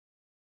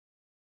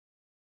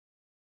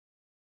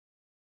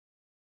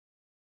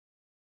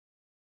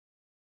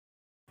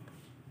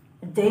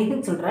Jai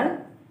Hind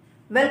children,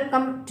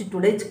 welcome to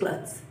today's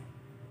class.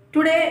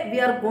 Today we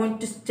are going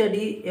to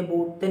study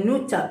about the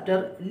new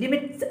chapter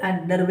Limits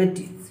and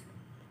Derivatives.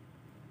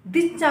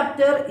 This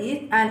chapter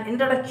is an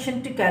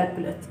introduction to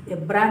calculus, a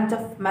branch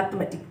of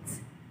mathematics.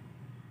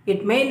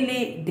 It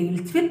mainly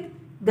deals with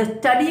the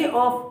study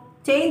of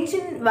change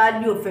in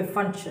value of a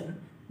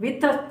function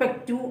with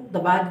respect to the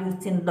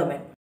values in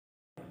domain.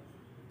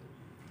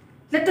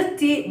 Let us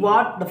see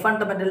what the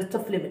fundamentals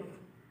of limit.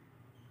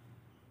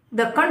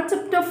 The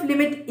concept of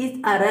limit is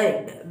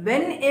arrived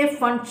when a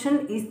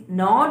function is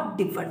not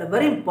defined.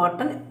 Very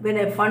important, when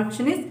a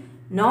function is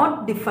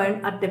not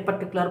defined at a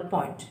particular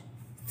point.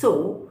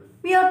 So,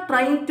 we are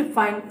trying to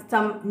find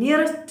some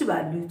nearest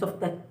values of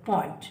that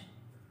point.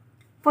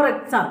 For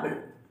example,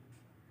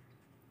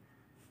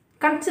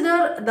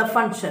 consider the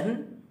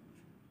function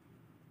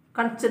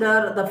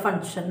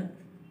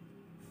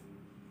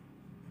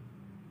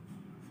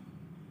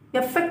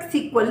fx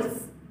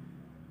equals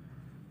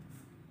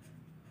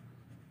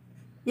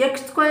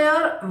x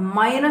square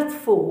minus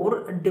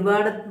 4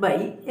 divided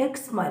by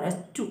x minus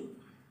 2.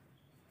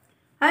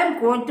 I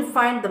am going to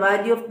find the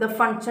value of the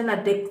function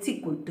at x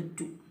equal to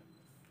 2.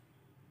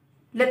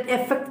 Let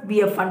fx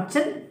be a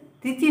function.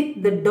 This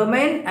is the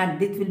domain and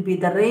this will be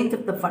the range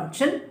of the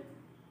function.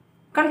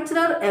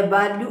 Consider a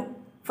value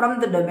from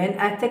the domain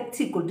as x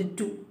equal to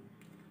 2.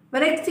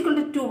 When x equal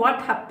to 2,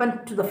 what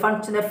happens to the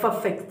function f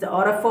of x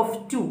or f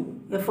of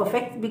 2? F of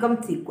x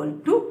becomes equal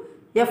to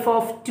f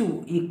of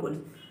 2 equals.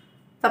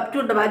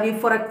 Substitute the value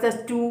for x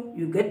as 2,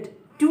 you get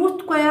 2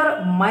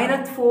 square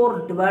minus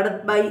 4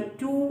 divided by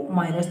 2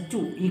 minus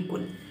 2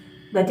 equals.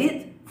 That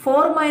is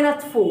 4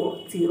 minus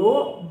 4,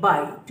 0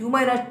 by 2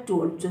 minus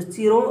 2 also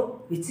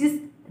 0, which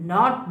is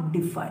not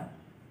defined.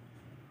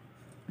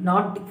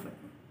 Not defined.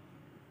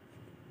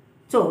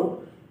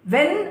 So,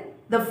 when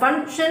the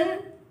function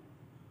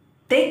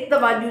takes the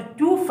value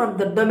 2 from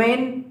the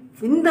domain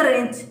in the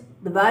range,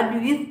 the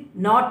value is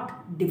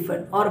not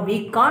defined, or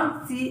we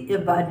can't see a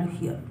value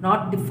here,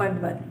 not defined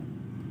value.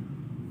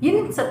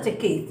 In such a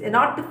case, a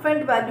not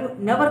defined value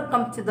never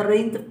comes to the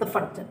range of the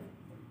function.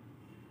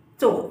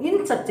 So,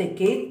 in such a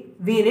case,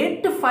 we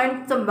need to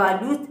find some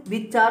values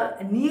which are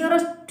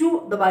nearest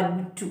to the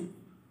value 2.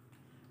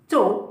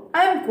 So,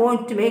 I am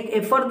going to make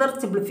a further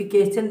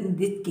simplification in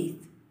this case.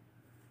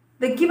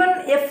 The given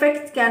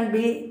fx can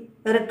be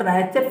written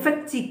as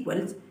fx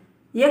equals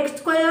x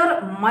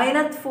square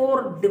minus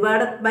 4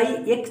 divided by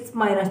x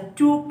minus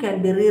 2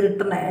 can be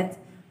rewritten as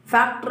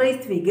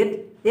factorized. We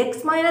get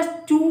x minus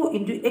 2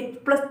 into x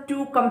plus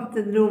 2 comes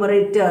to the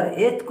numerator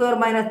a square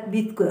minus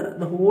b square,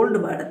 the whole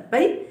divided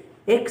by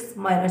x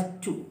minus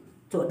 2.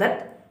 So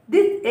that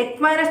this x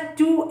minus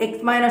 2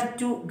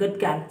 get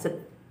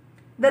cancelled.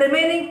 The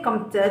remaining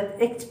comes as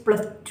x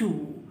plus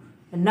 2.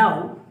 And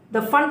now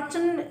the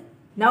function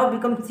now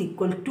becomes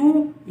equal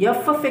to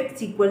f of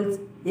x equals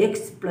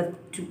x plus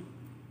 2.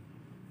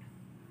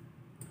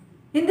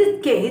 In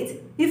this case,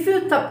 if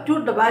you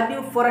substitute the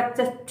value for x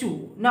as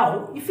 2,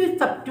 now if you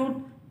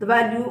substitute the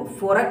value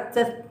for x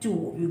as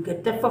 2, you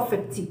get f of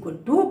x equal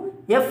to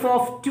f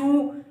of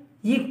 2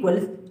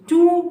 equals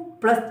 2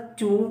 plus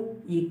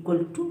 2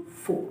 equal to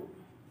 4.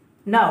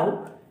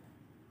 Now,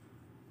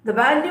 the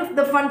value of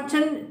the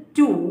function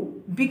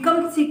 2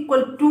 becomes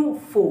equal to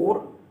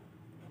 4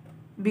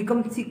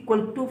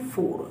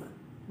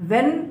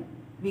 when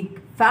we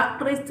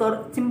factorize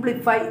or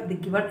simplify the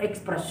given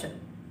expression.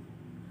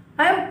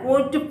 I am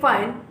going to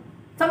find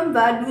some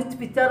values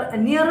which are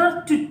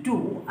nearer to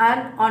 2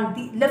 and on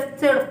the left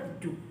side of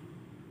the 2.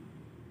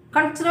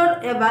 Consider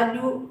a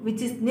value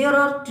which is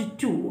nearer to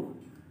 2.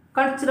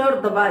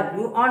 Consider the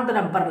value on the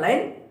number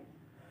line.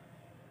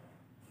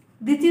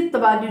 This is the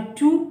value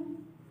 2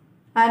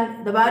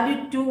 and the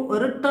value 2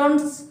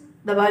 returns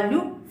the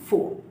value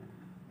 4.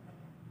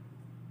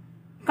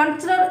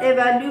 Consider a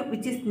value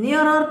which is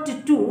nearer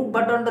to 2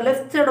 but on the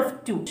left side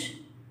of 2.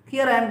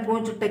 Here I am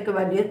going to take a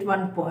value at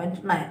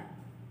 1.9.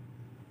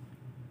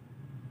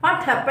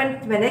 What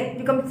happens when x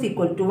becomes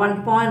equal to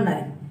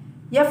 1.9?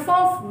 F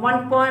of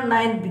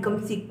 1.9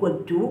 becomes equal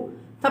to,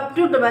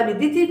 substitute the value,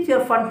 this is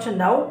your function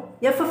now,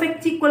 f of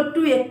x equal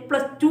to x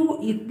plus 2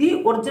 is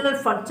the original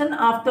function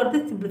after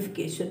the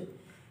simplification.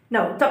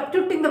 Now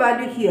substituting the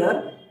value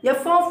here,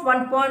 f of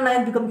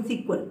 1.9 becomes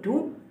equal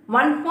to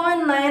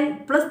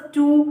 1.9 plus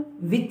 2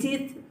 which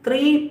is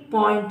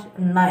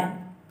 3.9.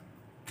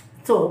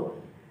 So,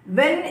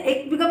 when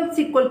x becomes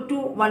equal to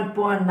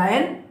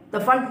 1.9, the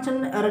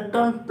function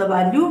returns the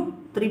value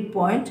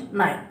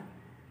 3.9.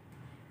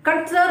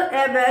 Consider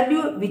a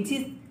value which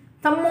is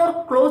some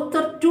more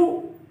closer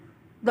to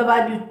the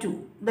value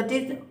 2. That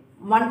is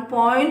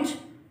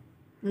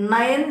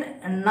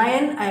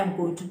 1.99 I am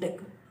going to take.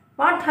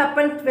 What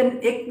happens when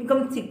x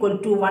becomes equal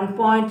to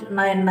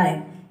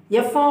 1.99?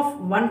 F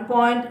of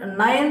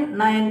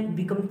 1.99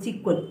 becomes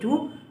equal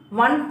to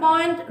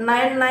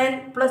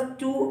 1.99 plus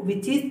 2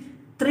 which is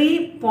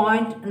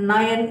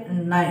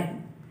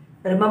 3.99.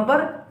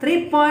 Remember,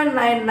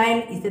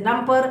 3.99 is a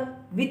number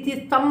which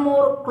is some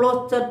more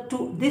closer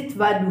to this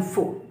value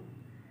 4.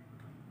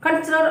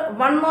 Consider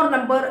one more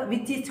number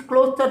which is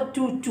closer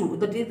to 2.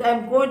 That is, I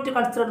am going to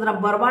consider the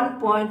number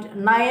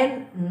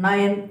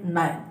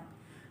 1.999.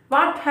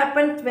 What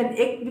happens when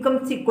x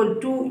becomes equal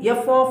to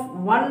f of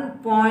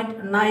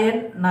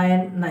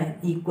 1.999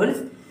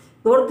 equals,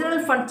 the original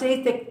function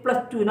is x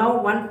plus 2.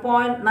 Now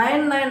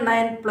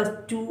 1.999 plus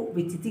 2,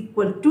 which is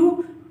equal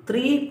to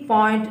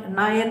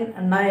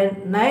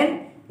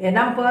 3.999. A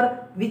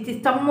number which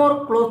is some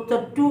more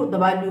closer to the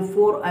value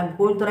 4. I am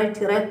going to write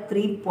here as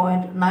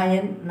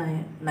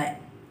 3.999.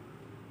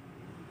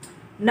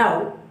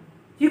 Now,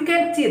 you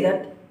can see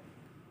that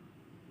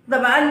the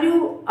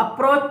value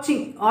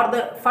approaching, or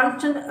the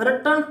function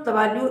returns the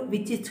value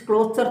which is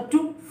closer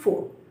to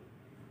 4.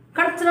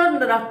 Consider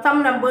there are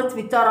some numbers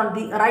which are on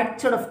the right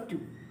side of 2.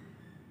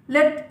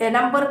 Let a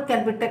number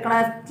can be taken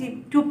as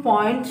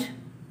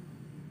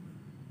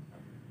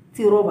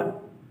 2.01.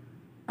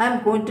 I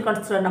am going to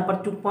consider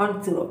number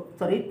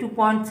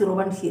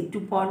 2.01 here,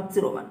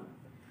 2.01.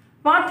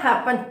 What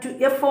happened to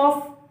f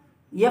of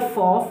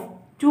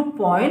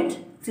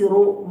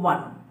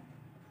 2.01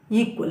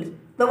 equals,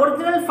 the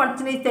original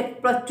function is x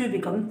plus 2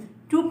 becomes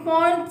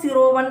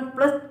 2.01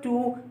 plus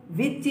 2,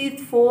 which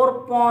is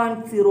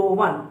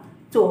 4.01.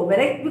 So when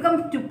x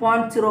becomes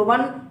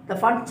 2.01, the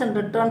function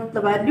returns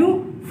the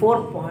value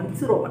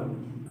 4.01.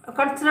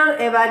 Consider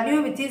a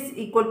value which is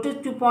equal to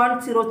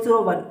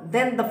 2.001.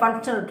 Then the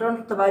function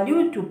returns the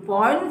value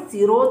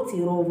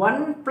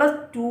 2.001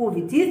 plus 2,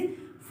 which is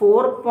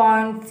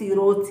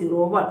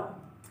 4.001.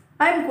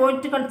 I am going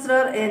to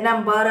consider a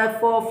number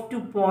f of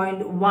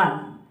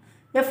 2.1.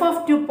 F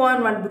of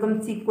 2.1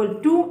 becomes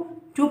equal to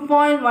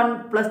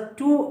 2.1 plus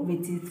 2,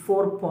 which is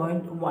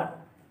 4.1.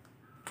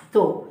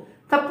 So,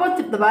 suppose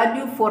if the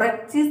value for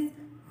x is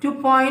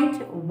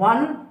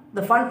 2.1,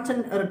 the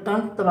function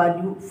returns the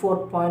value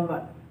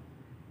 4.1.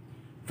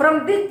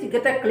 From this, you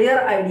get a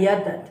clear idea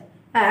that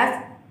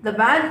as the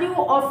value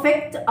of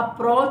x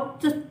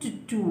approaches to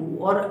 2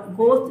 or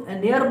goes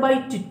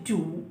nearby to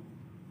 2,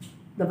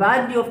 the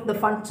value of the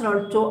function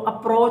also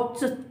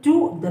approaches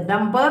to the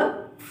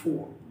number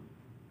 4.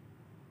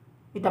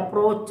 It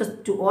approaches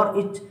to, or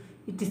it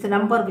is a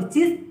number which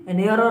is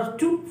nearer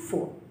to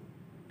 4.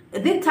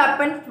 This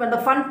happens when the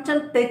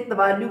function takes the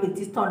value which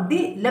is on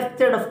the left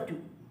side of 2.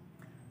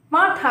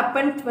 What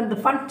happens when the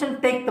function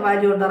takes the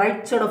value on the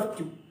right side of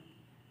 2?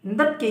 In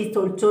that case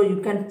also,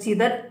 you can see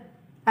that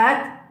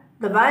as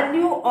the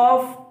value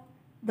of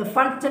the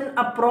function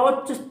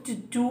approaches to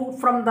 2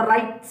 from the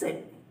right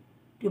side,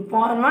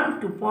 2.1,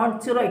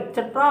 2.0,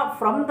 etc.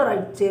 from the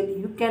right side,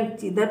 you can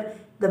see that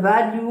the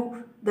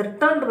value, the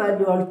returned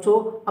value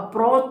also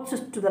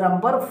approaches to the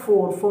number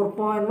 4,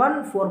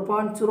 4.1,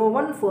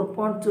 4.01,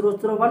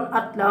 4.001,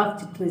 at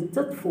last it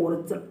reaches 4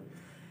 itself.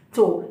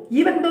 So,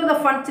 even though the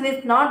function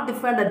is not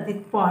defined at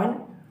this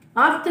point,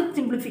 after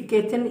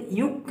simplification,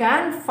 you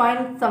can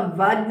find some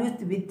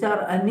values which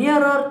are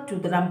nearer to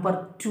the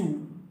number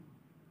 2.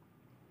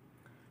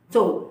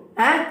 So,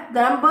 as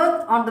the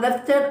numbers on the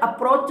left side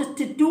approaches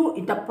to 2,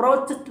 it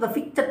approaches to the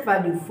fixed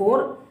value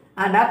 4.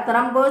 And as the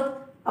numbers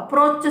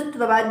approaches to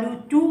the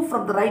value 2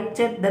 from the right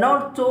side, then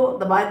also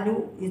the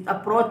value is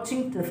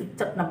approaching to the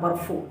fixed number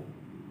 4.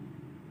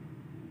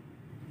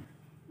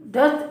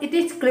 Thus, it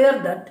is clear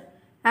that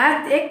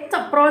as x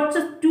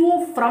approaches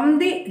 2 from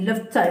the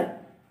left side,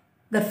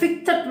 the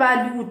fixed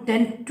value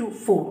tends to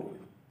 4.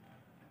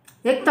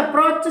 X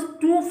approaches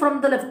 2 from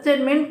the left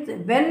side means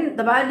when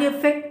the value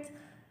of x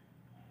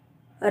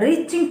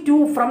reaching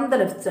 2 from the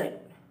left side.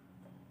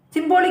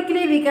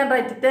 Symbolically, we can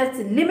write it as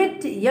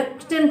limit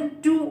x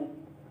tends to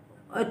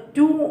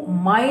 2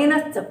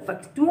 minus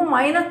fx. 2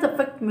 minus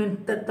fx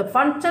means that the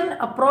function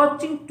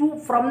approaching 2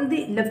 from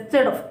the left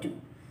side of 2.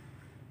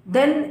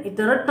 Then it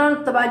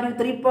returns the value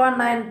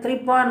 3.9,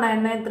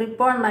 3.99,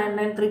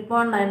 3.99,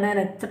 3.99,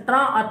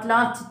 etc. At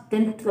last it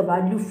tends to the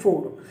value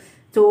 4.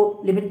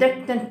 So, limit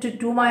x tends to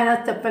 2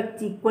 minus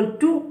fx equal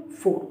to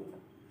 4.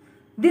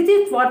 This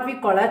is what we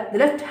call as the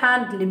left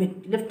hand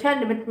limit. Left hand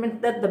limit means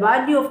that the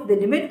value of the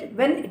limit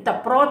when it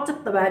approaches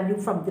the value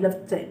from the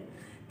left side.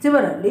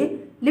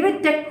 Similarly,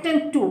 limit x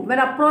tends to, when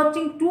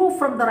approaching 2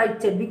 from the right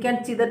side, we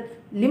can see that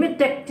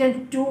limit x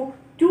tends to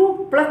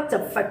 2 plus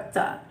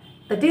fx.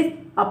 That is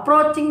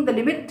approaching the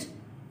limit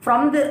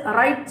from the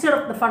right side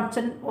of the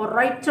function or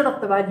right side of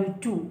the value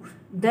 2.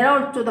 Then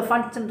also the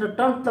function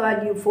returns the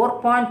value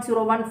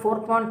 4.01,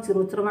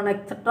 4.001,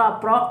 etc.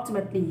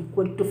 approximately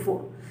equal to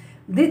 4.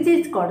 This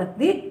is called as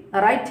the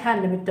right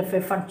hand limit of a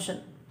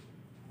function.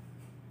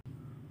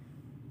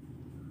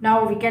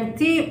 Now we can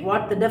see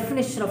what the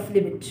definition of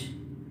limit.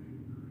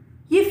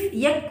 If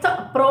x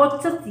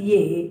approaches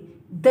a,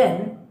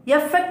 then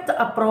fx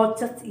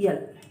approaches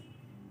L.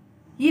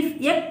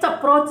 If x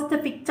approaches a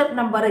fixed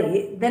number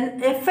a, then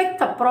fx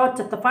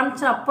approaches, the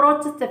function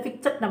approaches a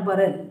fixed number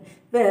L,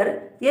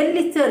 where L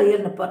is a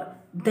real number.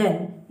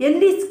 Then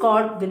L is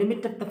called the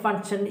limit of the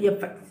function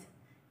fx.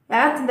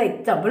 As in the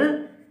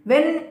example,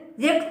 when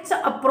x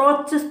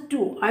approaches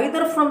 2,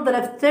 either from the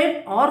left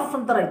side or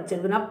from the right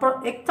side, when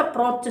x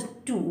approaches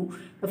 2,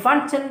 the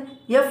function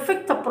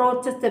fx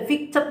approaches a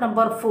fixed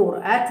number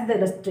 4, as in the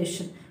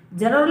illustration.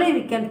 Generally,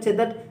 we can say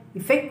that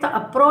if x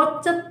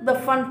approaches the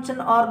function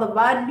or the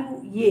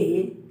value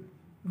a,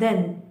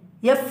 then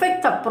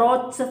f(x)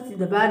 approaches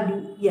the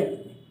value L.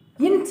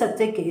 In such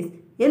a case,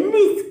 L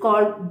is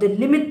called the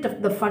limit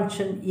of the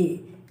function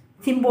a.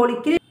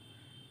 Symbolically,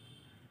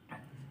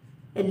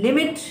 a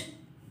limit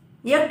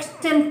x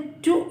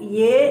tends to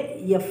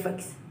a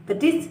f(x).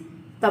 That is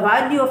the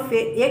value of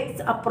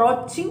x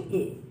approaching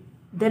a.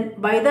 Then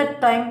by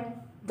that time,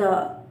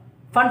 the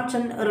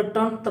function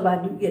returns the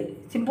value L.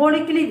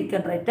 Symbolically, we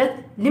can write as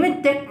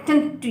limit x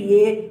tends to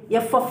a,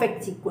 f of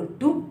x equal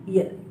to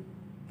L.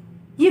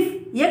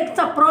 If x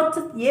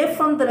approaches a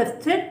from the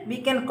left side, we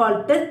can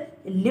call it as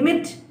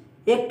limit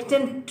x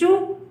tends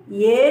to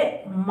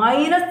a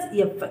minus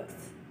fx.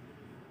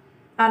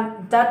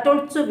 And that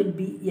also will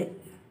be L.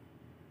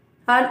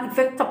 And if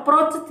x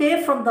approaches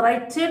a from the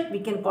right side, we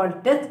can call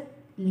it as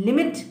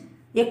limit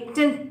x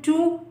tends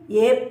to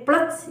a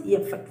plus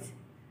fx.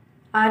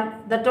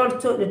 And that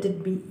also let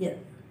it be L.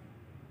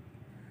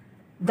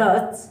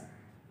 Thus,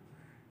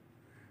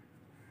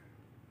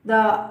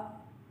 the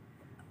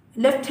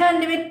left hand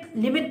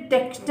limit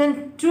x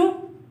tends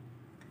to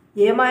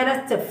a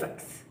minus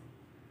fx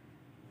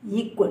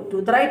equal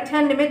to the right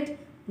hand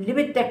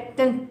limit x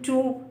tends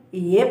to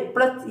a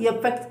plus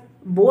fx.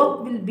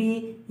 Both will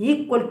be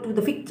equal to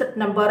the fixed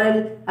number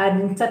L,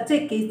 and in such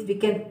a case we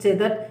can say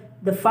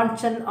that the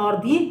function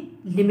or the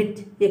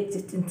limit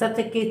exists. In such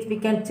a case we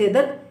can say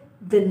that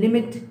the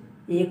limit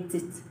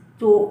exists.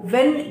 So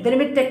when the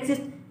limit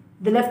exists,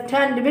 the left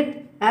hand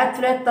limit as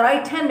well as the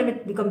right hand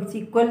limit becomes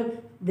equal,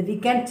 then we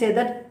can say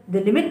that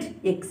the limit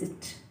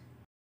exists.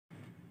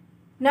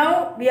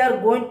 Now we are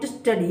going to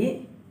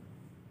study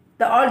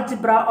the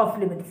algebra of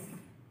limits.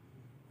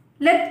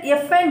 Let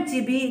f and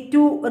g be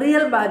two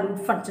real valued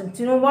functions.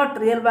 You know what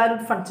real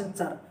valued functions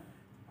are?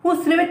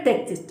 Whose limit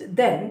exists.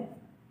 Then,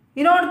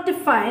 in order to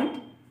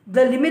find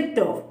the limit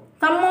of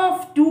sum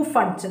of two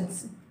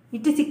functions,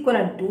 it is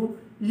equivalent to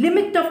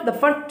limit of the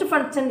first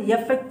function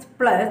fx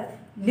plus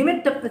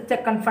limit of the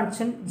second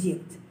function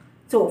gx.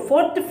 So,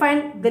 for to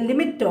find the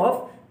limit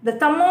of the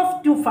sum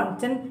of two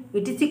functions,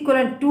 it is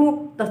equivalent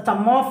to the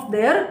sum of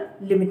their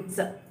limits.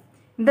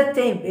 In the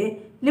same way,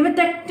 limit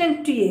x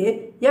tends to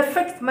a,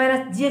 fx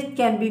minus gx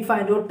can be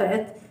found out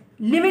as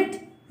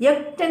limit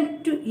x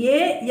tends to a,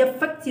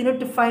 fx you need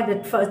to find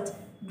at first,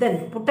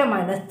 then put a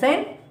minus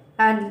sign,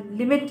 and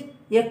limit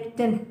x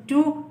tends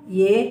to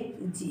a,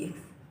 gx.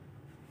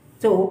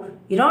 So,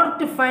 in order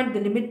to find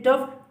the limit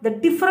of the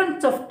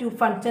difference of two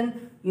functions,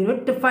 you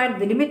need to find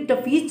the limit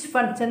of each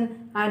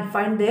function and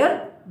find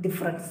their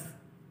difference.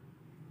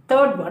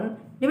 Third one,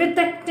 limit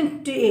x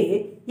tends to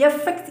a,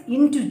 fx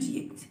into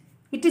gx.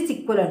 It is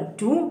equivalent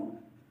to,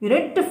 you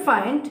need to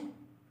find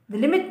the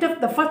limit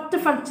of the first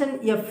function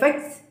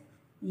fx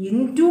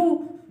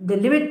into the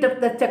limit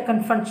of the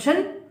second function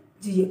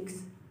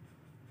gx.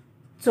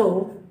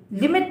 So,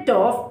 limit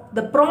of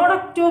the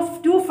product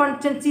of two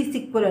functions is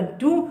equivalent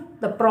to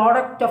the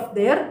product of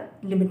their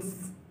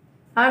limits.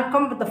 And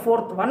come with the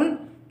fourth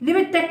one,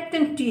 limit x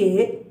tends to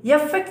a,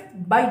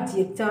 fx by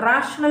gx, a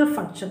rational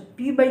function,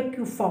 p by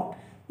q form,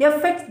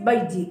 fx by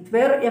gx,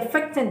 where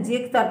fx and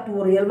gx are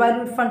two real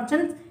valued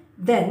functions.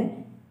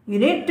 Then you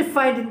need to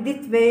find in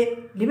this way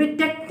limit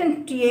x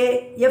tends to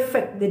a,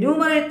 fx, the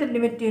numerator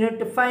limit you need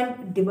to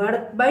find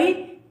divided by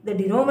the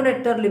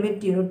denominator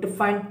limit you need to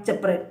find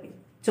separately.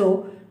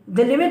 So,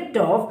 the limit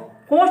of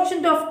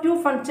quotient of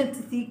two functions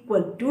is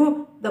equal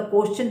to the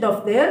quotient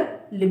of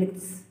their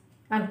limits.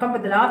 And come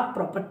with the last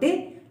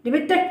property,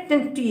 limit x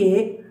tends to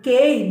a,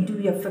 k into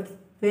fx,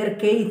 where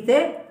k is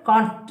a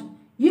constant.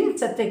 In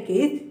such a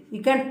case,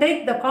 you can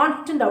take the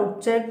constant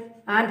outside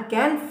and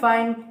can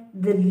find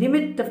the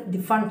limit of the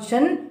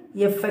function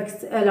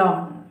fx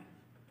alone.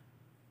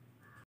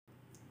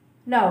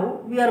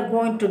 Now, we are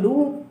going to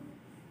do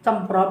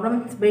some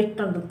problems based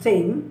on the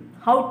same,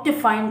 how to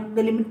find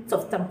the limits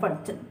of some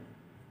function.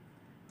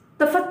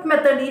 The first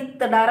method is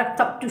the direct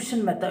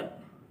substitution method.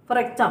 For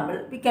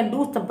example, we can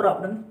do some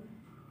problems.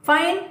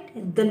 Find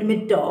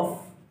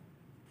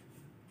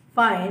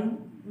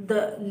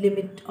the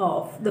limit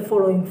of the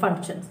following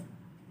functions.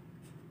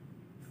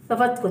 The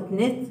first question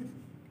is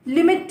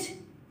limit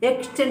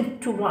x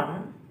tends to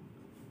 1,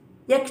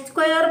 x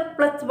square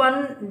plus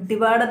 1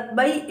 divided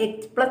by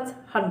x plus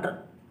 100.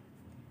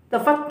 The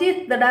first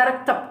is the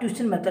direct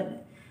substitution method.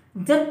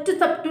 Just to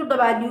substitute the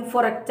value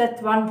for x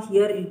as 1,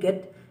 here you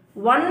get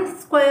 1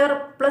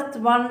 square plus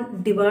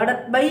 1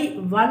 divided by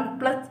 1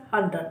 plus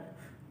 100.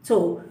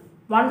 So,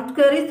 1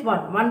 square is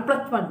 1, 1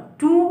 plus 1,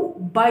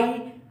 2 by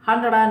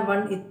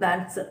 101 is the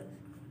answer.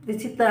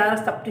 This is the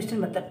direct substitution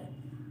method.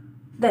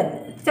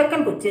 Then,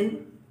 second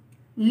question,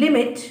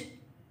 limit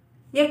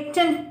x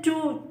tends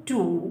to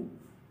 2,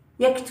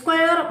 x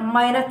square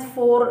minus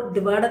 4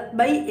 divided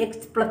by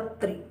x plus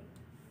 3.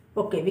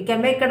 Okay, we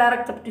can make a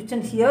direct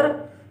substitution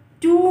here.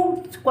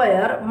 2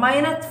 square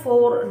minus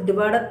 4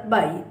 divided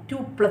by 2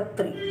 plus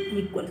 3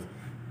 equals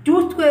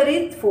 2 square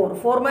is 4,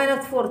 4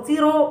 minus 4,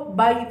 0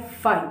 by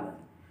 5,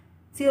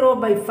 0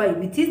 by 5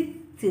 which is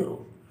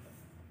 0.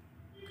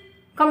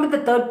 Come with the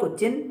third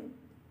question,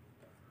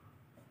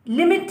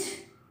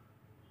 limit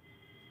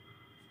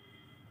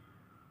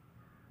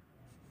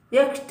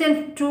x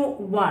tends to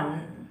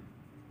 1,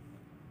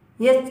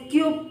 x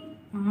cube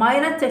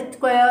minus x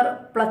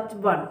square plus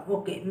 1.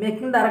 Okay,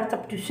 making direct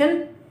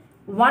substitution.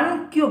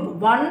 1 cube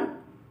 1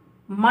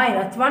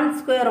 minus 1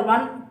 square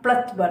 1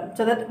 plus 1.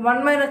 So that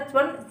 1 minus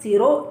 1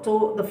 0.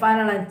 So the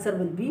final answer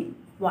will be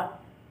 1.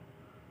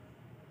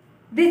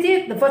 This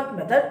is the first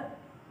method,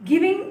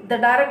 giving the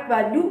direct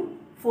value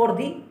for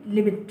the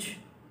limit.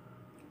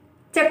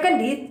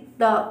 Second is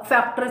the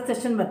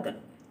factorization method.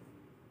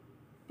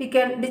 We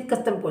can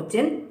discuss some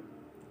question.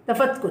 The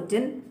first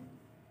question,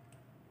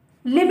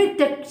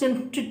 limit x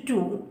tends to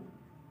 2,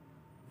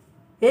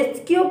 x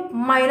cube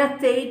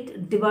minus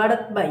 8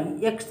 divided by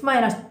x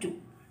minus 2.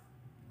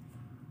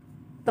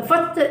 The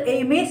first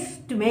aim is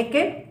to make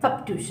a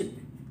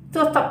substitution.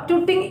 So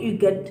substituting, you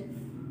get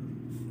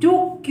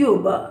 2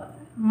 cube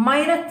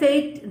minus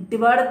 8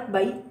 divided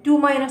by 2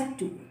 minus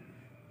 2.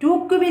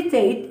 2 cube is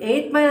 8,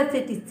 8 minus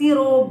 8 is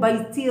 0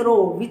 by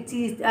 0, which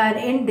is an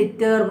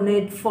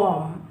indeterminate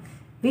form,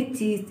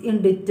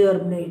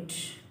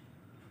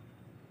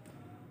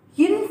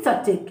 In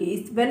such a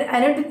case, when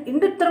an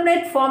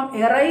indeterminate form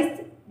arises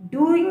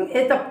during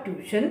a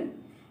substitution,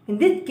 in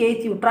this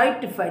case you try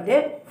to find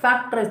a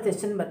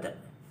factorization method.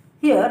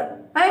 Here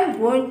I am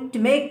going to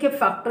make a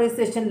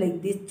factorization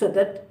like this, so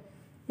that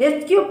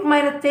x cube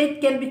minus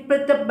 8 can be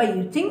split up by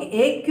using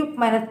a cube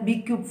minus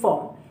b cube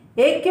form.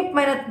 A cube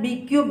minus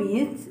b cube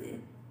is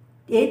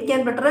 8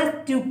 can be written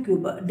as 2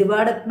 cube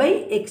divided by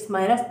x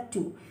minus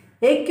 2.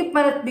 A cube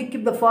minus b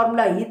cube, the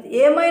formula is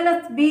a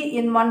minus b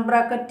in one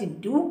bracket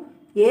into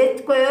a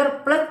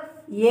square plus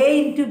a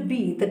into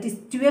b, that is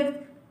 2x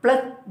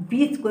plus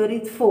b square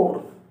is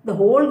 4, the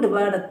whole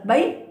divided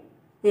by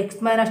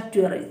x minus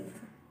 2 raised.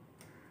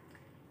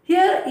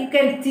 Here you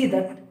can see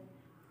that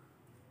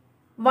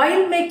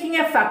while making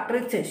a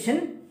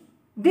factorization,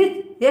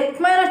 this x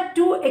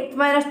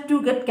minus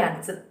 2 get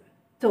cancelled.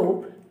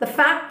 So the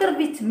factor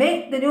which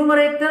makes the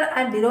numerator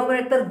and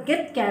denominator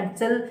get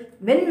cancelled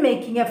when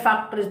making a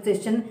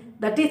factorization.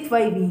 That is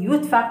why we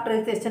use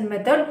factorization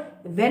method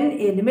when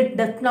a limit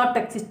does not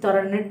exist or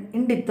an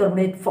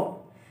indeterminate form.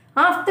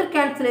 After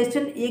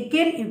cancellation,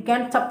 again you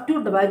can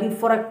substitute the value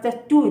for x as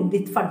 2 in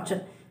this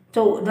function.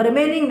 So the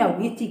remaining now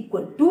is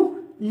equal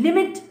to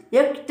limit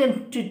x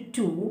tends to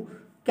 2.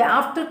 Okay,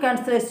 after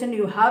cancellation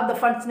you have the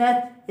function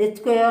as x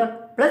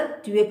square plus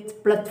 2x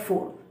plus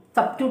 4.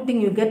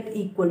 Substituting, you get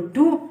equal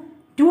to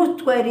 2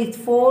 square is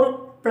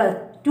 4 plus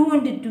 2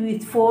 into 2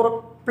 is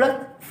 4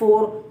 plus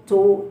 4.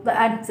 So the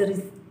answer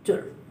is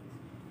 12.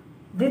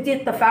 This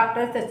is the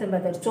factorization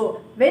method.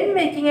 So when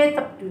making a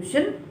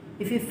substitution,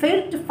 if you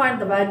fail to find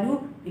the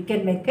value, you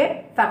can make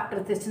a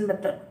factorization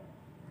method.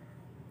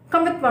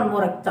 Come with one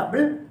more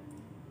example.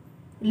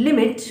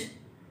 Limit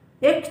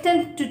x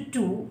tends to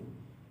 2,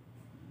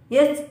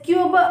 x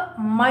cube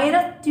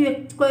minus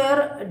 2x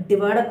square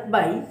divided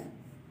by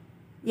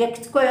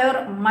x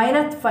square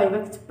minus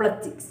 5x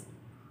plus 6.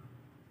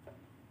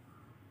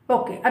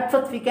 Okay, at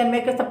first we can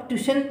make a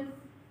substitution.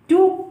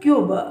 2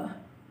 cube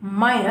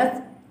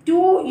minus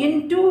 2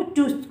 into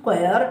 2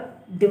 square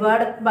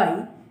divided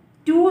by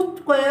 2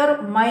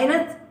 square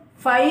minus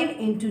 5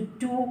 into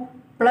 2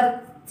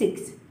 plus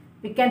 6.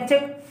 We can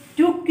check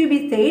 2 cube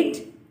is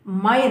 8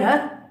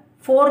 minus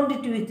 4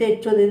 into 2 is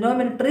 8. So the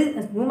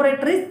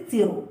numerator is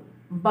 0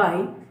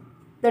 by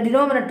the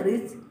denominator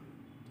is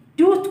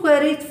 2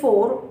 square is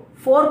 4.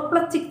 4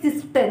 plus 6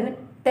 is 10.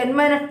 10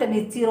 minus 10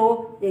 is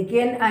 0.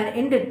 Again an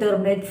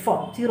indeterminate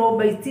form. 0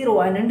 by 0,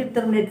 an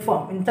indeterminate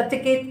form. In such a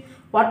case,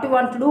 what you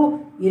want to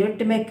do? You need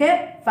to make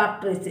a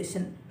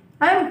factorization.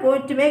 I am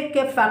going to make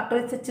a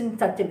factorization in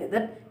such a way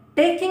that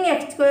taking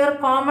x square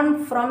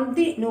common from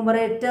the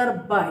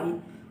numerator by,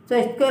 so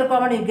x square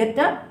common, you get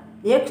a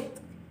x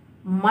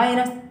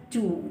minus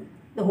 2,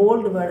 the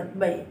whole divided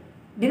by.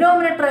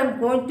 Denominator, I am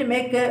going to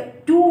make a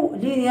 2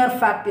 linear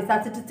factors,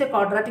 as it is a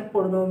quadratic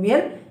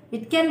polynomial.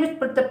 It can be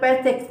split up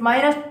as x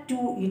minus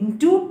 2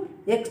 into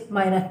x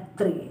minus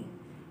 3.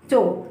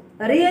 So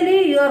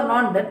really you are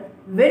known that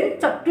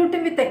when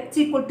substituting with x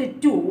equal to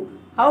 2,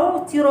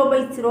 how 0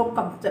 by 0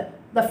 comes?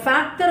 The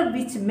factor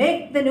which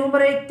makes the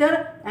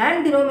numerator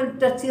and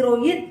denominator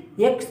 0 is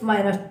x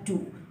minus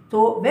 2.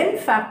 So when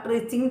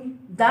factorizing,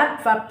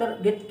 that factor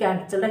gets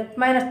cancelled. X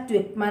minus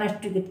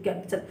 2 get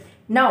cancelled.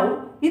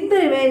 Now in the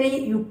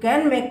remaining, you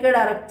can make a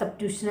direct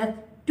substitution as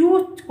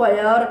 2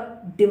 square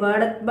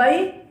divided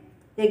by,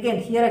 again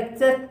here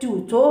x is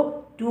 2,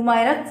 so 2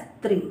 minus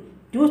 3.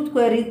 2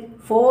 square is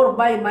 4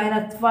 by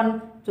minus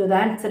 1, so the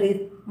answer is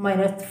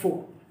minus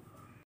 4.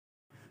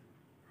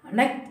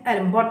 Next, an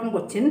important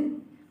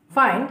question.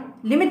 Find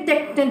limit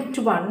x tends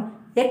to 1,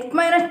 x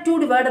minus 2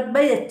 divided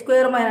by h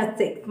square minus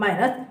x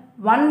minus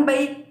 1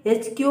 by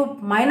h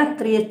cube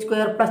minus 3h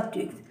square plus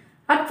 2x.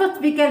 At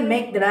first we can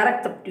make the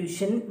direct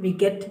substitution we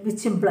get,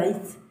 which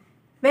implies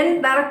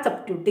when direct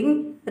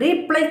substituting,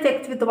 replace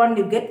x with 1,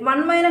 you get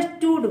 1 minus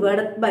 2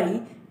 divided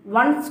by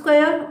 1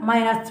 square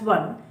minus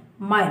 1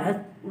 minus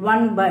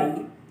 1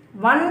 by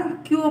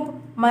 1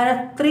 cube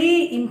minus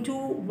 3 into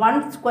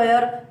 1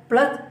 square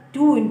plus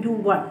 2 into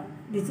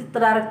 1. This is the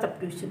direct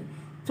substitution.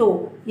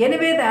 So,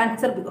 anyway the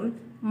answer becomes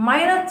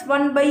minus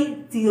 1 by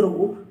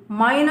 0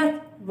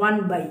 minus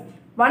 1 by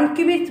 1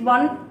 cube is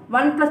 1,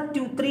 1 plus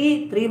 2,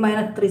 3, 3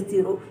 minus 3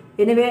 0.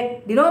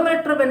 Anyway,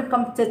 denominator when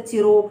comes at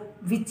 0,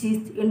 which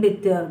is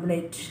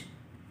indeterminate.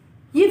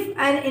 If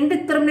an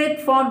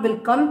indeterminate form will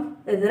come,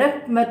 the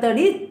direct method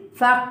is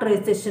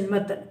factorization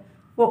method.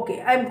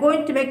 Okay, I am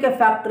going to make a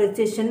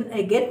factorization.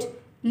 I get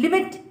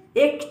limit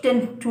x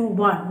tends to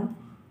 1.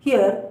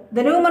 Here,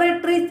 the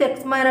numerator is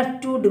x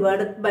minus 2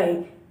 divided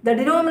by the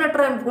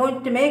denominator. I am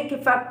going to make a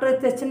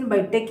factorization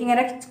by taking an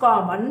x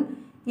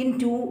common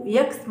into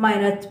x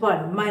minus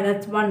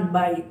 1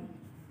 by.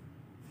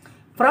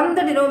 From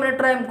the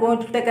denominator, I am going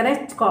to take an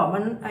x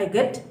common. I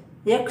get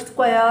x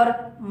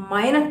square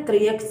minus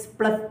 3x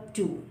plus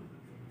 2.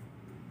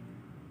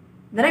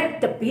 The next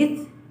step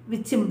is,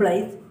 which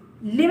implies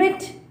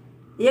limit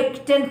x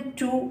tends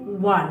to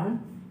 1,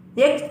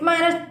 x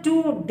minus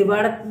 2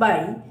 divided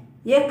by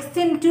x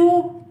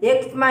into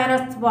x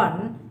minus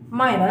 1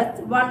 minus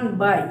 1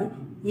 by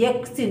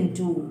x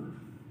into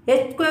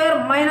x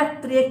square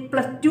minus 3x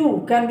plus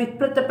 2 can be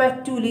split up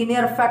as two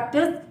linear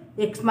factors,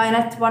 x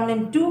minus 1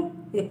 into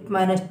x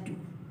minus 2.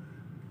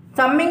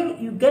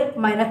 Summing you get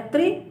minus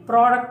 3,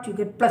 product you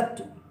get plus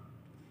 2.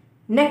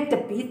 Next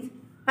step is,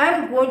 I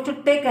am going to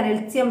take an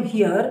LCM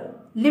here,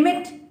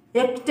 limit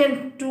x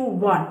tends to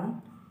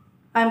 1.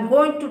 I am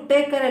going to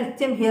take an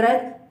LCM here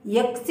as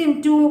x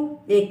into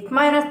x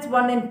minus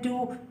 1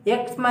 into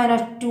x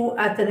minus 2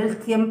 as an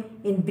LCM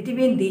in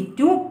between the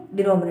two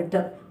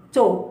denominator.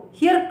 So,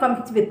 here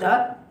comes with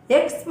a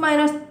x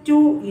minus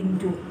 2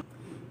 into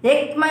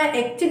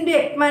x into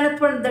x minus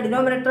 1 the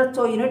denominator.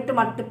 So, you need to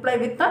multiply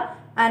with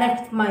an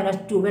x minus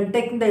 2 when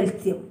taking the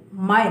LCM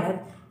minus.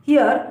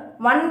 Here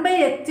 1 by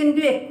x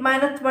into x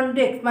minus 1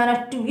 to x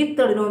minus 2 is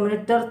the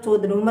denominator. So,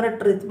 the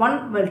numerator is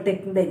 1 while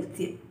taking the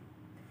LCM.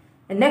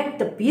 The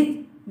next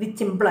piece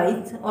which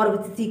implies or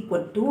which is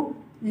equal to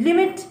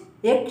limit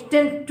x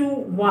tends to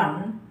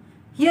 1.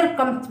 Here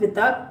comes with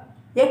a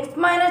x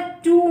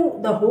minus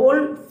 2 the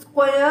whole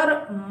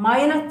square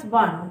minus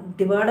 1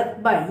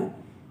 divided by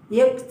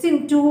x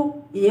into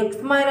x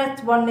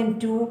minus 1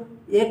 into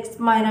x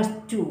minus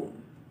 2.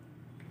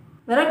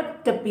 The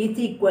next step is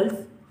equals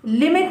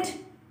limit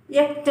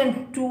x tends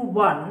to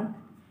 1.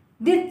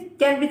 This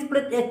can be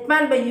split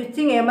expand by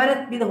using a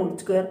minus b the whole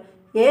square.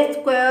 A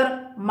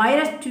square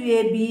minus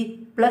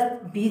 2ab plus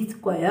b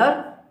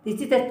square.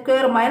 This is x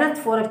square minus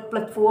 4x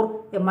plus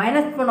 4. A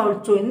minus 1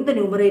 also in the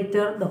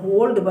numerator. The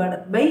whole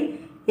divided by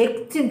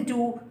x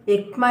into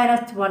x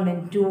minus 1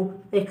 into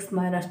x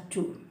minus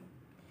 2.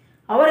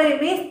 Our aim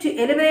is to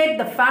eliminate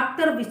the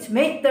factor which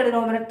makes the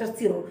denominator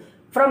 0.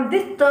 From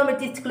this term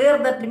it is clear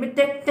that limit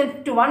x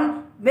tends to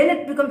 1 when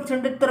it becomes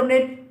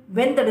indeterminate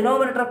when the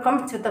denominator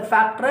comes with a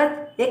factor as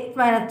x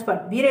minus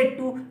 1. We need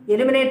to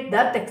eliminate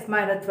that x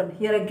minus 1.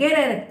 Here again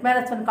an x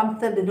minus 1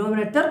 comes to the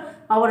denominator.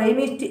 Our aim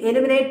is to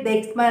eliminate the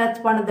x minus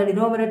 1 in the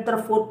denominator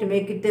for to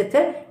make it as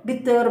a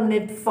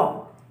determinate form.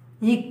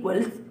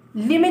 Equals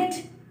limit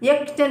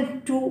x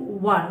tends to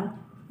 1.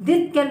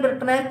 This can be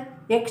written as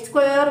x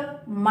square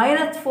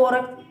minus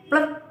 4x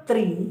plus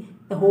 3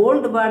 the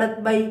whole divided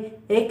by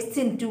x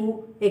into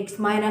x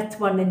minus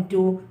 1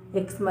 into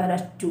x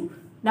minus 2.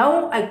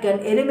 Now I can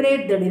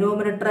eliminate the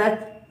denominator as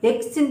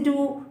x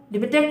into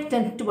limit x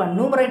tends to 1.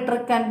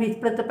 Numerator can be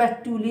split up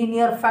as two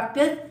linear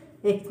factors,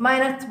 x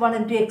minus 1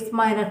 into x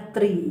minus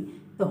 3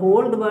 the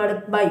whole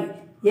divided by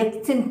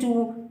x into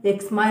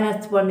x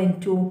minus 1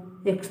 into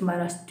x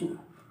minus 2.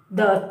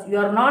 Thus you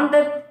are known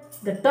that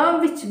the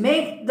term which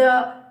makes the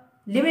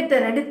limit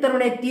and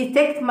indeterminate is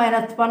x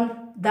minus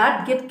 1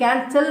 that get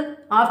cancelled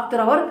after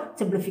our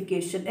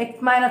simplification. X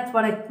minus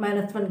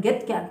 1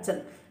 get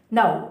cancelled.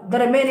 Now the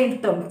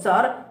remaining terms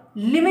are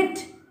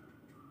limit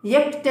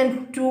x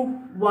tends to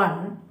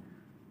 1,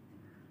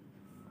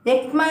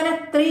 x minus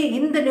 3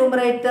 in the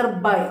numerator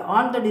by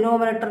on the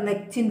denominator and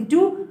x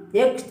into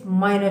x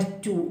minus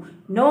 2.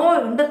 No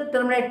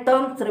indeterminate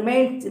terms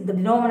remains in the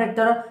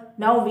denominator.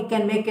 Now we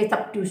can make a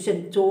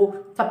substitution.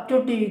 So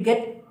substitute you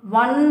get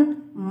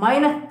 1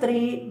 minus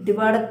 3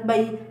 divided by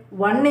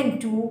 1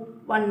 into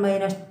 1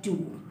 minus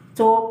 2.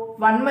 So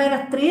 1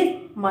 minus 3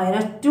 is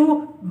minus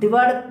 2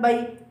 divided by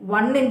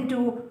 1 into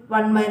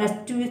 1 minus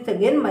 2 is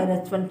again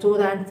minus 1. So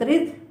the answer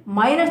is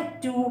minus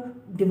 2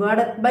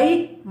 divided by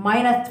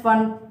minus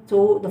 1.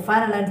 So the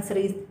final answer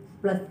is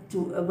plus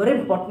 2. A very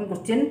important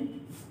question.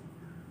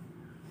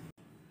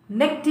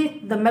 Next is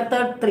the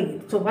method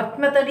 3. So what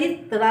method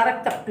is? The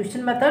direct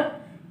substitution method.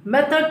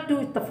 Method 2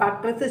 is the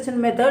factorization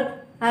method.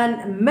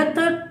 And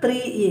method 3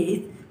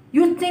 is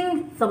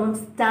using some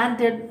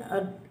standard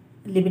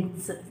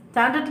limits.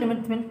 Standard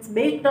limits means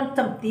based on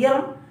some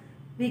theorem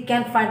we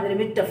can find the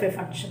limit of a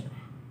function.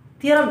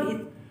 Theorem is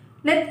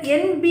let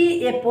n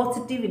be a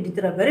positive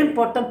integer. A very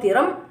important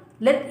theorem.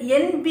 Let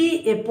n be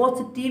a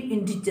positive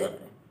integer.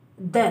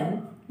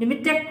 Then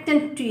limit x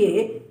tends to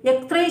a,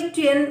 x raised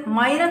to n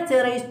minus a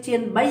raised to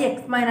n by x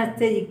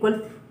minus a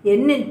equals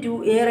n into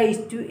a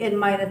raised to n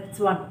minus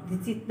 1.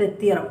 This is the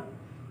theorem.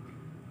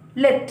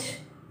 Let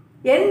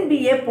n be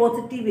a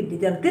positive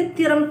integer. This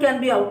theorem can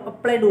be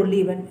applied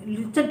only when,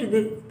 listen to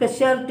the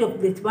speciality of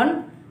this one.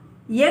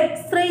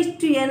 X raised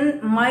to n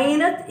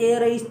minus a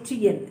raised to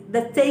n,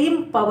 the same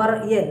power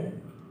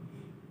n.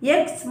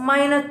 X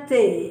minus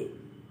a,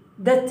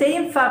 the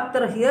same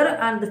factor here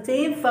and the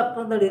same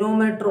factor in the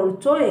denominator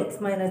also, x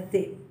minus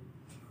a.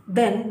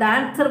 Then the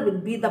answer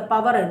will be the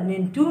power n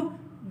into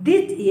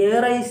this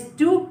a raised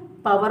to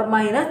power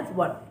minus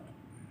 1.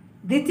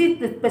 This is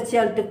the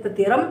speciality of the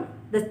theorem.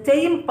 The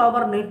same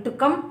power need to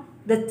come.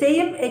 The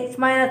same x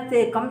minus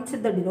a comes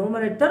in the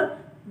denominator.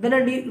 Then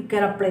only you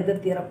can apply the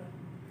theorem.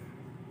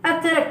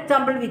 As an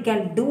example, we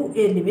can do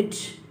a limit,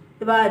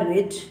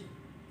 evaluate.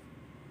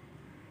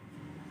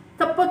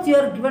 Suppose you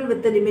are given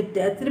with the limit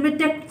as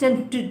limit x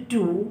tends to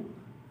 2,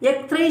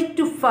 x raised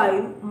to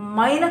 5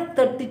 minus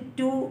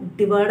 32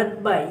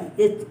 divided by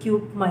h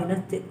cube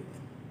minus x.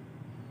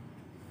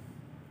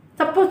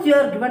 Suppose you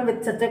are given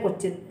with such a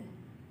question.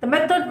 The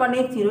method one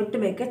is you need to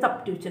make a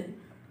substitution.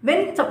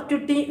 When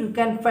substituting, you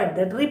can find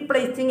that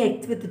replacing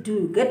x with 2,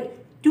 you get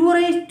 2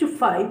 raised to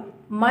 5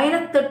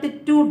 minus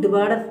 32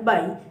 divided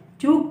by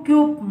 2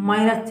 cube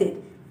minus 8.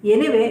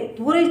 Anyway,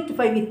 2 raised to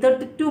 5 is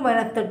 32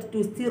 minus 32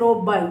 is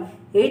 0 by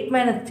 8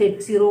 minus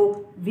 8 0,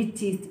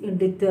 which is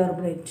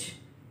indeterminate.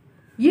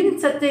 In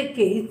such a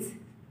case,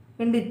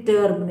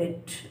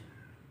 indeterminate.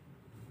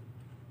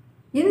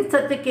 In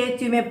such a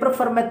case, you may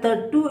prefer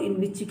method 2 in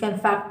which you can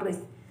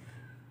factorize.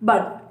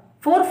 But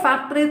for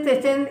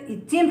factorization,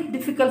 it seems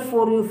difficult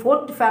for you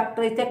to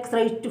factorize x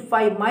raised to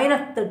 5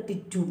 minus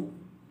 32.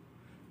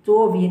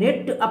 So we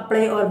need to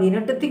apply or we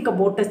need to think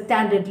about a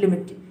standard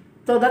limit.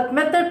 So that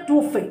method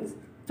 2 fails.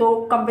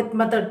 So come with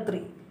method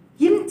 3.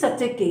 In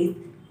such a case,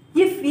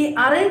 if we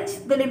arrange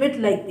the limit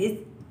like this,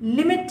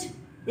 limit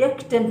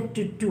x tends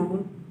to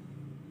 2,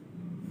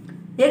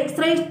 x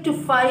raised to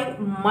 5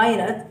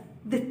 minus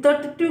this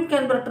 32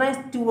 can be written as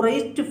 2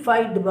 raised to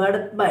 5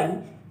 divided by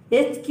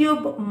h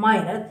cube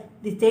minus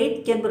this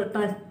 8 can be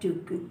written as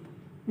 2 cube.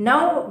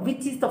 Now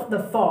which is of the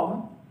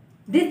form?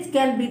 This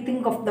can be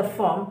think of the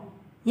form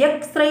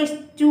x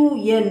raised to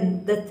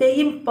n, the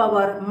same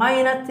power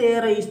minus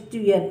a raised to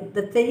n,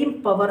 the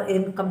same power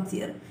n comes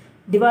here,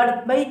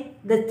 divided by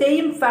the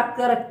same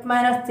factor x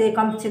minus a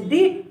comes in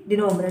the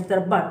denominator,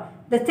 but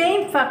the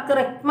same factor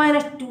x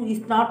minus 2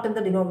 is not in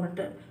the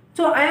denominator.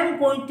 So I am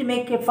going to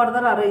make a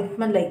further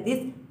arrangement like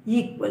this,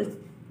 equals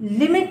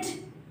limit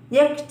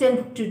x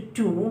tends to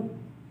 2,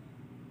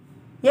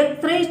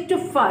 x raised to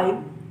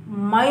 5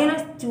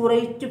 minus 2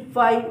 raised to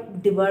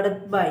 5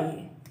 divided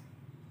by.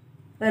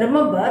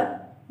 Remember,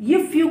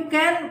 if you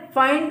can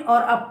find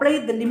or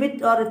apply the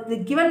limit, or if the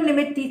given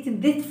limit is in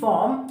this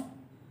form,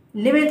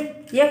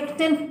 limit x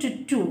tends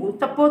to 2,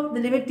 suppose the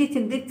limit is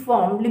in this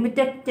form, limit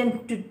x tends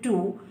to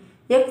 2,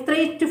 x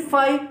raised to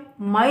 5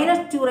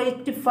 minus 2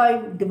 raised to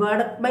 5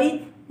 divided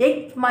by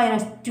x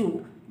minus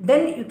 2,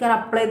 then you can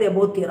apply the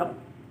above theorem.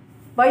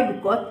 Why?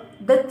 Because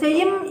the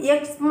same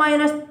x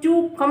minus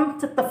 2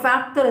 comes as the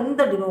factor in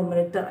the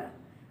denominator.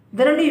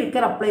 Then only you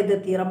can apply the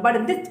theorem. But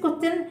in this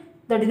question,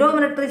 the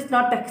denominator is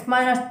not x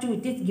minus 2,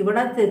 it is given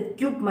as x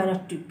cube minus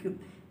 2 cube.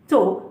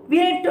 So we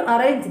need to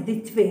arrange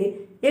this way.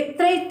 X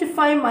raised to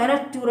 5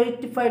 minus 2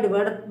 raised to 5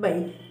 divided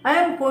by, I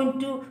am going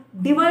to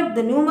divide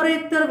the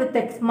numerator with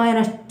x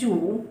minus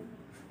 2,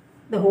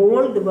 the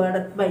whole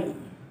divided by.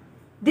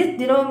 This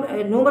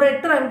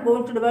numerator I am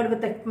going to divide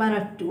with x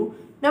minus 2.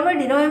 Now my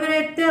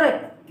denominator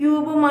x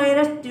cube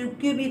minus 2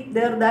 cube is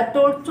there, that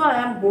also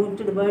I am going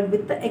to divide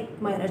with the x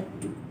minus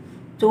 2.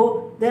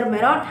 So there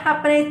may not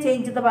happen a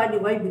change in the value.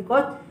 Why?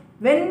 Because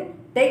when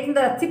taking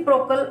the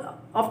reciprocal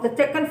of the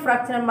second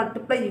fraction and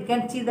multiply, you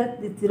can see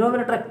that the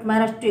denominator x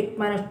minus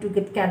 2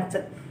 get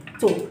cancelled.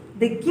 So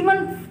the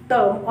given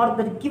term or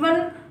the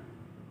given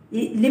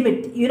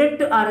limit, you need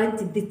to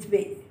arrange it this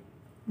way.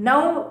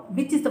 Now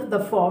which is of the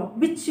form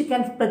which you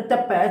can split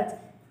up as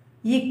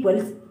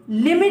equals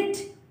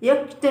limit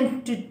x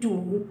tends to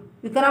 2.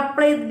 You can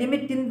apply the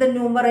limit in the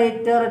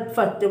numerator at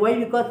first. Why?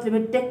 Because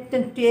limit x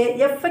tends to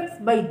a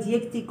fx by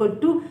gx equal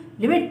to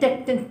limit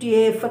x tends to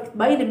a fx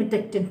by limit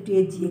x tends to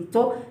a gx.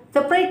 So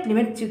separate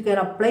limits you can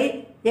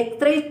apply.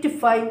 X raised to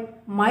 5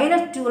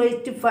 minus 2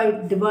 raised to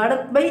 5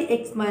 divided by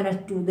x minus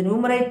 2. The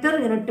numerator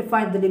you need to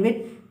find the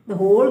limit, the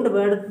whole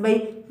divided by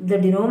the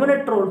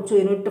denominator also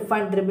you need to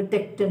find the limit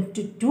x tends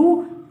to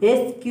 2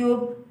 s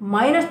cube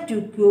minus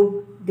 2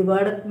 cube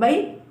divided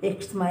by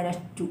x minus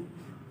 2.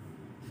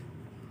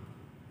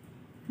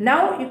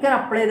 Now you can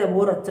apply the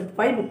more result.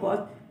 Why?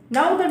 Because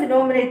now the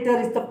denominator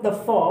is of the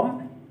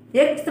form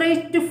x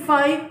raised to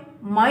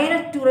 5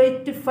 minus 2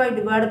 raised to 5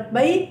 divided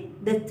by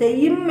the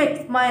same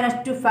x minus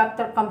 2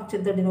 factor comes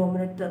in the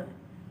denominator.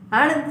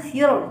 And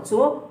here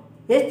also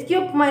h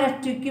cube minus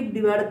 2 cube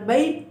divided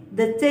by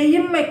the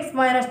same x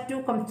minus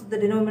 2 comes to the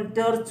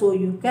denominator. So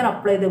you can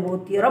apply the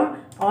both theorem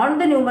on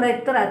the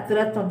numerator as well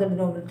as on the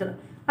denominator.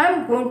 I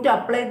am going to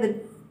apply the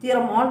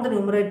theorem on the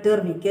numerator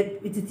we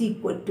get, which is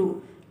equal to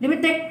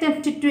limit x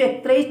tends to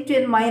x raised to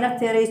n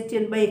minus a raised to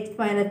n by x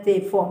minus a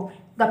form.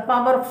 The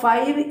power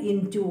 5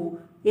 into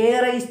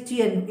a raised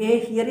to n. A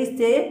here is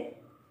a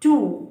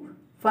 2.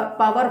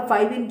 Power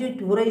 5 into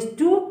 2 raised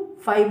to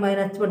 5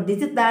 minus 1.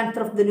 This is the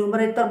answer of the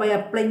numerator by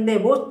applying the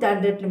above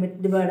standard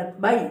limit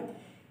divided by.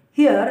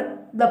 Here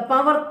the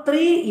power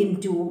 3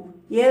 into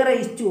a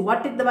raised to,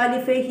 what is the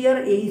value for here?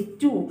 A is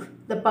 2.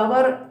 The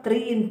power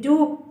 3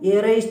 into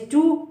a raised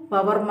to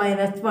power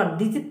minus 1.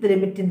 This is the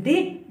limit in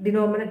the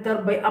denominator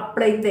by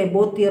applying the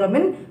above theorem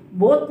in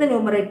both the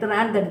numerator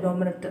and the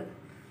denominator.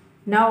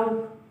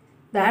 Now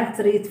the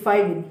answer is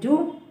 5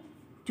 into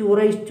 2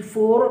 raised to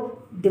 4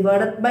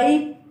 divided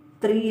by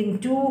 3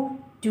 into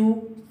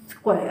 2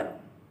 square.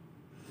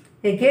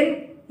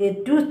 Again a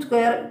 2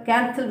 square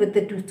cancel with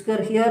the 2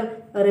 square here.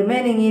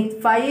 Remaining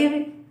is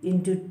 5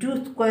 into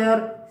 2 square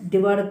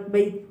divided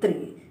by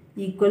 3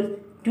 equals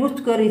 2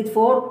 square is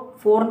 4.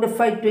 4 into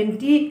 5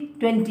 20.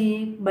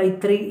 20 by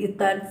 3 is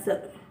the answer.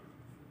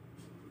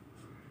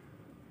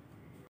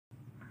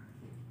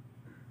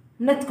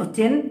 Next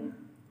question.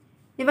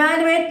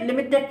 Evaluate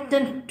limit x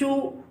tends to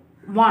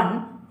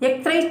 1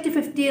 x raised to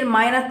 15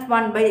 minus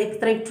 1 by x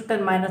raised to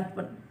 10 minus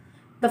 1.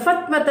 The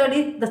first method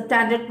is the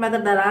standard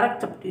method, the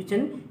direct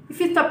substitution. If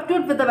you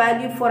substitute with the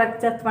value for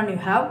x as 1, you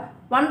have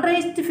 1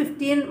 raised to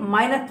 15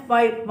 minus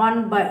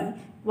 1 by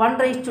 1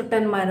 raised to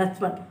 10 minus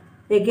 1.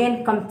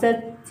 Again comes as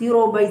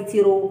 0 by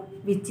 0,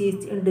 which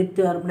is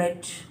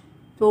indeterminate.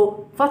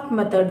 So first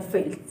method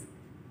fails.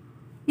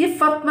 If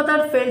first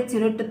method fails, you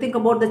need to think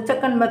about the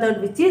second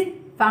method, which is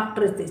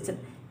factorization.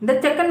 In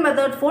the second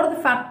method, for the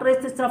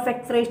factorization of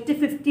x raised to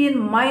 15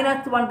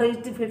 minus 1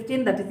 raised to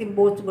 15, that is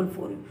impossible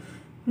for you.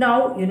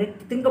 Now you need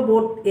to think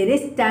about any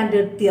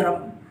standard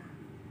theorem.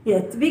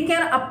 Yes, we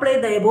can apply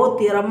the above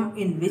theorem,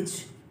 in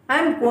which I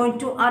am going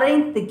to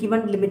arrange the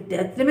given limit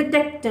as limit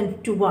x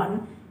tends to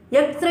 1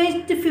 x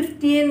raised to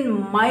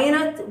 15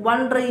 minus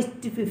 1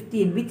 raised to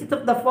 15, which is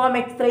of the form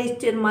x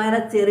raised to n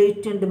minus a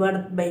raised to n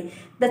divided by.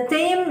 The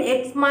same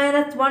x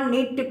minus 1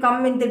 need to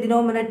come in the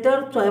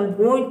denominator, so I am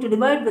going to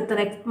divide with an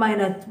x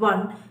minus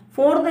 1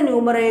 for the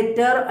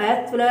numerator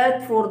as well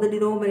as for the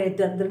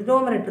denominator. The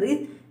denominator is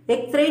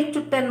x raised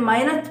to 10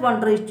 minus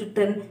 1 raised to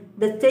 10.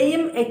 The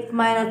same x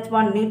minus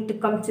 1 need to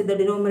come to the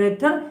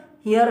denominator.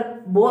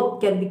 Here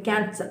both can be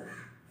cancelled.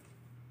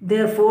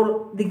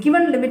 Therefore, the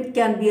given limit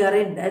can be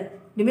arranged as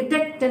limit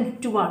x tends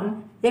to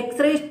 1 x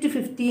raised to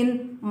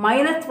 15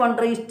 minus 1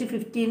 raised to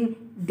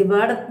 15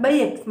 divided by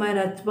x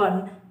minus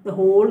 1 the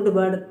whole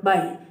divided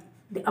by.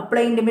 The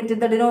applying limit in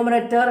the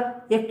denominator,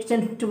 x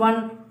tends to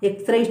 1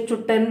 x raised to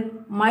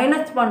 10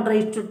 minus 1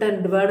 raised to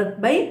 10 divided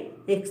by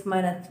x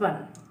minus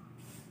 1.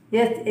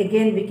 Yes,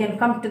 again we can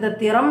come to the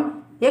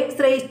theorem. X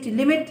raised to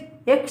limit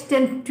x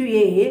tends to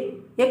a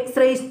x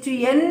raised to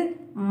n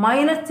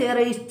minus a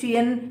raised to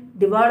n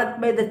divided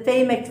by the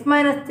same x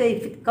minus a.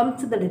 If it comes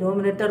to the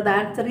denominator, the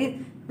answer is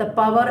the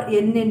power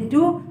n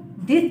into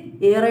this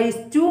a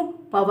raised to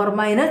power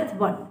minus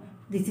 1.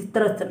 This is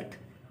the result.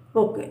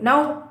 Okay,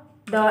 now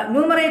the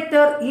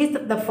numerator is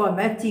the form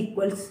as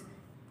equals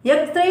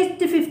x raised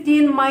to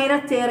 15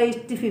 minus a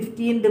raised to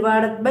 15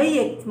 divided by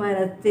x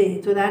minus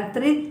a. So the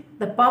answer is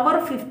the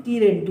power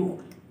 15 into,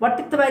 what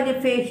is the value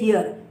of a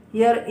here?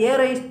 Here a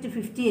raised to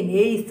 15,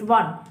 a is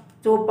 1.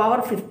 So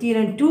power 15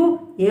 into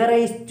a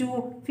raised to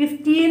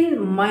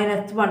 15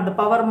 minus 1, the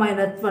power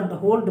minus 1, the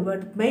whole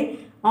divided by,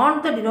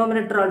 on the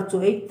denominator also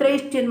x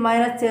raised to n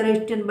minus a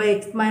raised to n by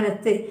x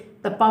minus a,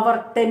 the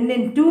power 10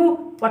 into,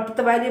 what is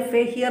the value of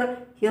a here?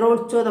 Here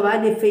also the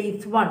value of a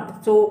is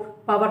 1. So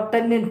power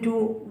 10 into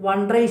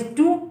 1 raised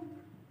to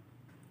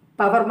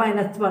power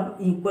minus 1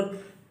 equal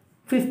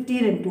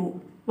 15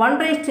 into 1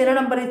 raised to n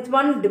number is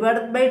 1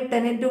 divided by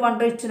 10 into 1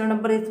 raised to n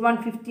number is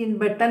 1, 15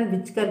 by 10,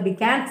 which can be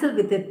cancelled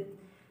with it.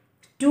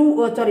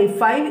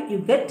 5, you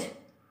get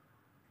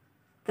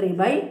 3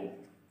 by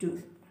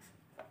 2.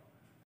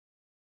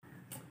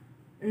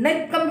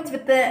 Next comes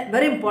with a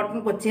very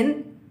important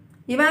question.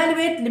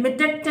 Evaluate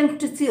limit x tends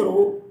to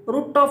 0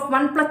 root of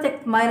 1 plus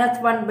x minus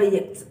 1 by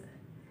x.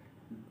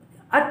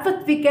 At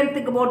first we can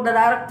think about the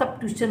direct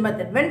substitution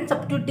method. When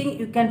substituting,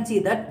 you can see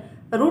that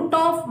root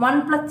of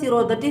 1 plus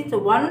 0, that is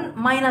 1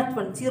 minus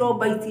 1, 0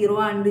 by 0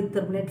 and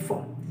indeterminate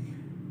form.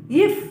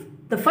 If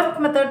the first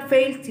method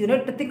fails, you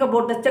need to think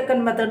about the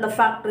second method, the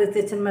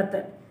factorization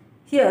method.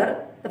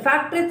 Here, the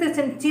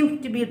factorization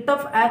seems to be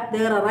tough as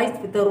they arise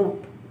with a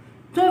root.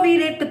 So we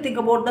need to think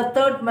about the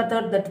third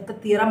method, that is the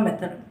theorem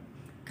method.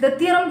 The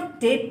theorem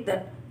states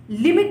that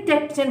limit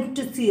x tends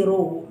to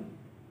 0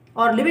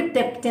 or limit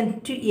x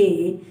tends to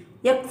a,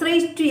 x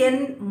raised to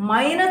n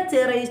minus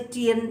a raised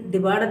to n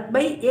divided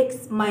by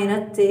x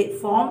minus a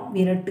form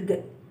we need to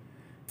get.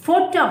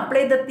 For to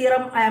apply the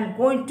theorem, I am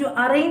going to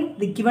arrange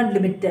the given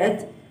limit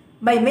as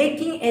by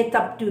making a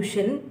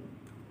substitution.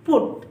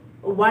 Put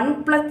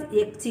 1 plus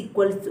x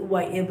equals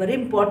y, a very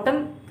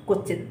important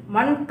question.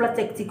 1 plus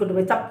x equal to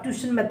y,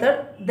 substitution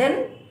method,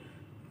 then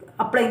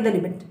applying the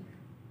limit.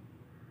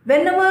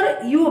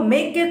 Whenever you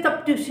make a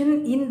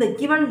substitution in the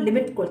given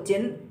limit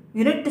question,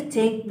 you need to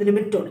change the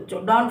limit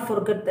also. Don't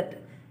forget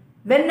that.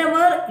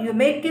 Whenever you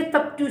make a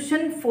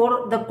substitution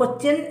for the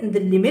question in the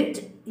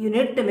limit, you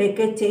need to make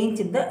a change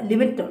in the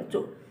limit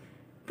also.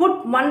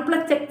 Put 1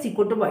 plus x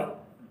equal to y.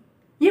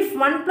 If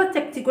 1 plus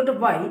x equal to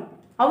y,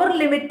 our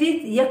limit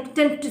is x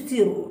tends to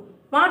 0.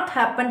 What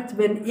happens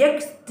when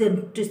x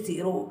tends to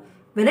 0?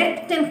 When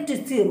x tends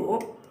to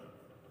 0,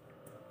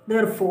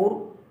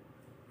 therefore,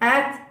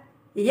 as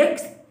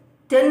x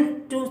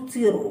tends to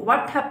 0,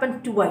 what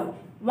happens to y?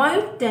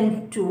 Y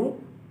tends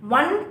to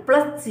 1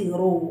 plus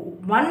 0.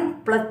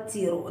 1 plus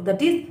 0.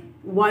 That is,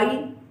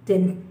 y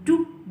tends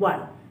to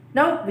 1.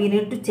 Now, we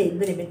need to change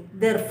the limit.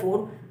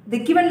 Therefore, the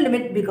given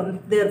limit becomes,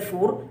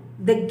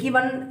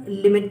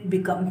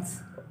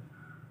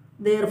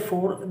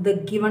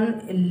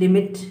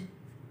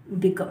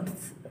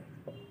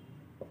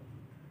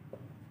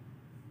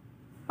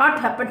 what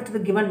happens to the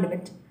given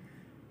limit?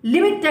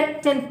 Limit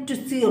x tends to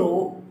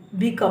 0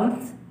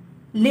 becomes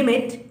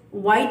limit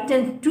y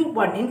tends to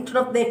 1. Instead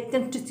of the x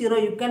tends to 0,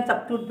 you can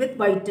substitute with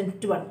y tends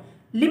to 1.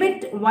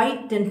 Limit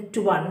y tends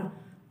to 1.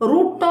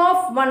 Root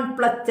of 1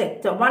 plus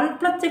x. So 1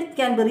 plus x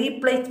can be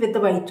replaced with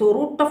y. So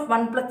root of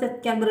 1 plus x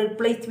can be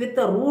replaced with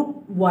the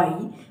root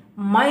y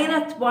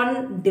minus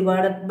 1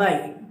 divided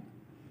by.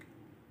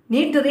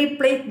 Need to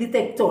replace this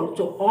x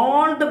also.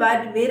 All the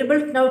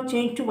variables now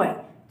change to y.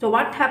 So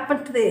what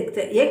happens to the x?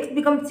 X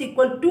becomes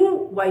equal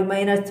to y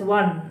minus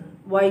 1.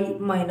 Y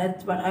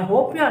minus 1. I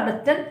hope you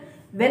understand.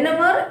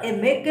 Whenever you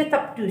make a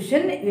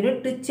substitution, you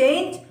need to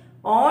change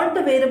all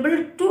the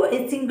variables to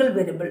a single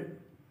variable.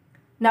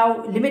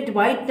 Now, limit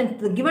y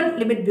tends to the given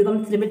limit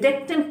becomes limit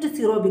x tends to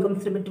 0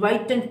 becomes limit y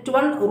tends to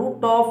 1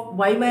 root of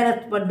y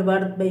minus 1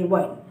 divided by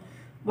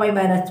y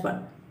minus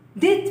 1.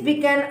 This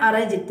we can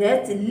arrange it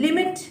as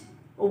limit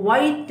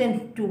y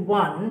tends to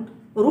 1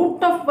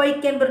 root of y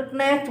can be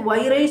written as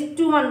y raised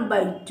to 1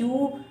 by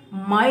 2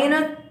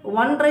 minus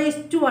 1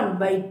 raised to 1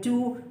 by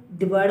 2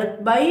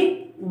 divided by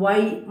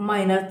y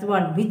minus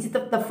 1, which is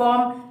of the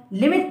form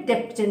limit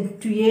x tends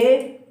to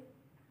a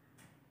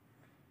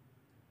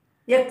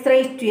x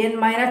raised to n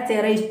minus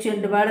a raised to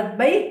n divided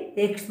by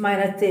x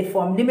minus a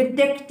form. Limit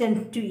x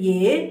tends to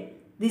a,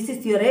 this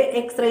is your a,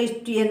 x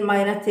raised to n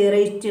minus a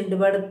raised to n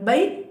divided by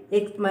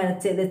x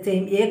minus a, the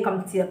same a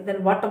comes here.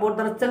 Then what about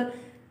the result?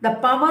 The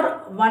power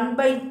 1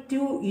 by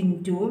 2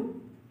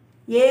 into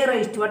a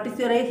raised to, what is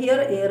your a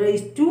here? A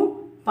raised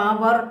to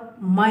power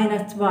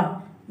minus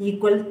 1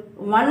 equals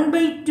 1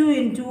 by 2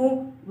 into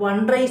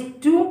 1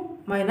 raised to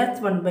minus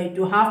 1 by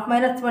 2. Half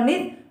minus 1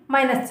 is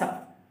minus half.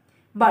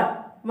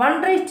 But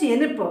 1 raised to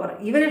any power,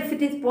 even if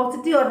it is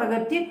positive or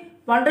negative,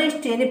 1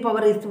 raised to any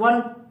power is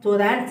 1. So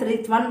the answer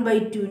is 1 by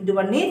 2 into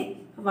 1 is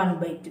 1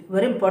 by 2.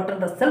 Very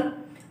important result.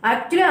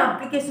 Actually,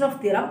 application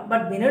of theorem,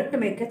 but we need to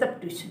make a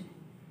substitution.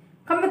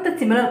 Come with a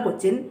similar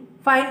question.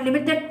 Find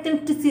limit x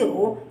tends to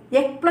 0,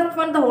 x plus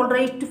 1 the whole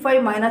raised to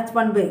 5 minus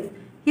 1 by x.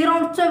 Here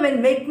also,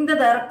 when making the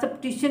direct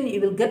substitution,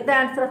 you will get the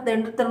answer of the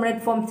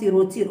indeterminate form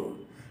 0, 0.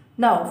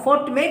 Now,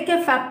 for to make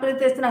a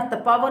factorization as the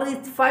power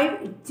is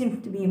 5, it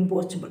seems to be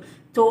impossible.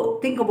 So,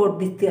 think about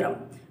this theorem.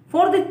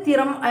 For this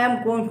theorem, I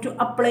am going to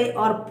apply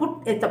or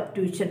put a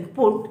substitution.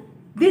 Put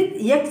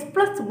this x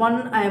plus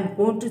 1, I am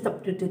going to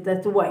substitute it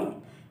as y.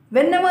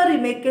 Whenever you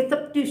make a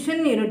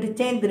substitution, you need to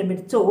change the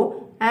limit.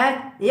 So, as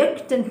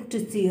x tends to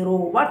 0,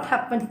 what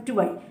happens to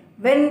y?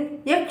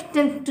 When x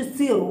tends to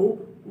 0,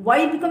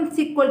 y becomes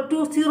equal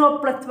to 0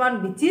 plus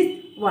 1, which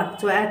is 1.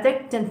 So, as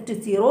x tends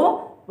to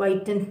 0, y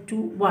tends to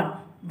 1.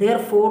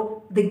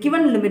 Therefore, the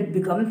given limit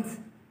becomes,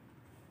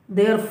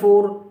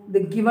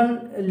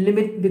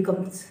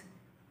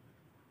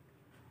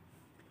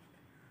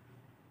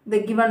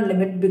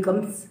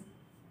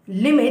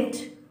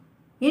 limit,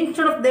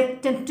 instead of the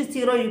x tends to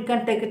 0, you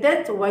can take it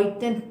as y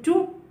tends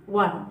to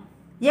 1.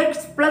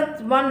 X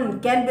plus 1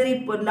 can be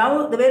replaced.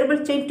 Now the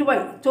variable change to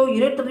y. So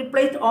you need to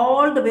replace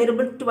all the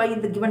variables to y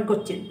in the given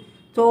question.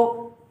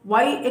 So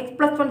x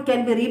plus 1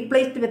 can be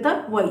replaced with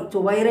a y.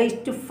 So y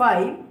raised to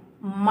 5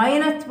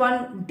 minus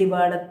 1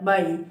 divided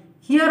by.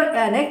 Here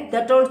an x,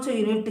 that also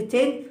you need to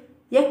change.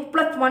 X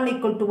plus 1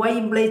 equal to y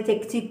implies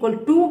x equal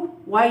to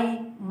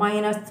y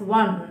minus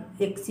 1.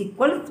 X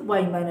equals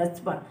y minus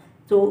 1.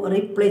 So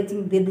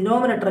replacing the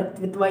denominator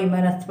with y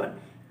minus 1.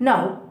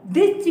 Now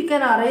this you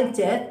can arrange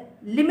as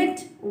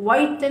limit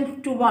y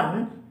tends to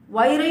 1,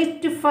 y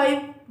raised to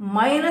 5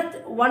 minus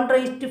 1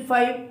 raised to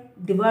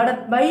 5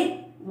 divided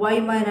by y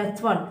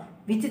minus 1,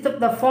 which is of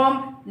the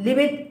form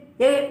limit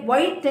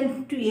y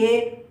tends to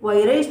a,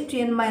 y raised to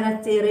n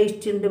minus a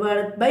raised to n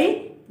divided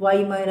by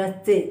y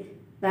minus a.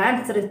 The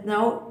answer is,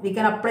 now we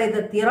can apply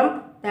the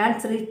theorem. The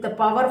answer is the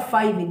power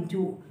 5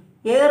 into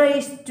a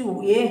raised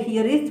to, a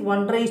here is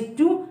 1 raised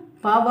to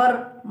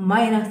power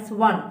minus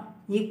 1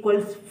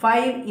 equals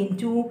 5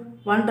 into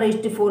 1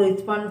 raised to 4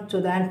 is 1.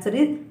 So the answer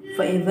is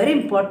 5. Very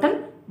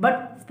important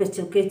but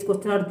special case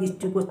question are these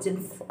two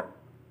questions.